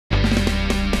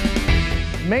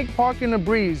Make parking a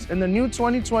breeze in the new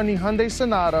 2020 Hyundai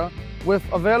Sonata with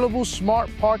available smart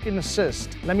parking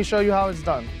assist. Let me show you how it's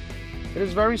done. It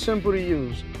is very simple to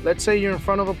use. Let's say you're in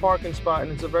front of a parking spot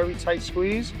and it's a very tight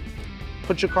squeeze.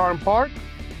 Put your car in park,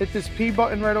 hit this P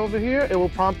button right over here. It will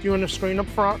prompt you on the screen up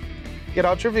front. Get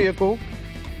out your vehicle.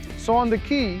 So on the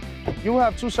key, you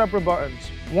have two separate buttons.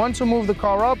 One to move the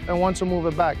car up and one to move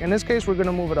it back. In this case, we're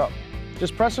gonna move it up.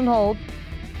 Just press and hold,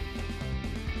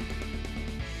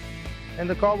 and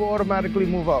the car will automatically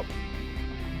move up.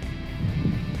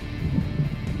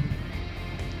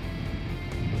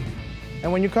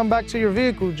 And when you come back to your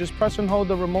vehicle, just press and hold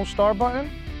the remote start button,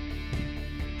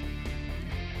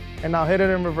 and now hit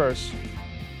it in reverse.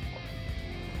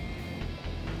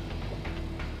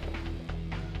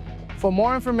 For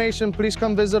more information, please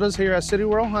come visit us here at City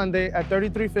World Hyundai at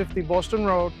 3350 Boston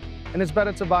Road, and it's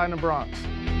better to buy in the Bronx.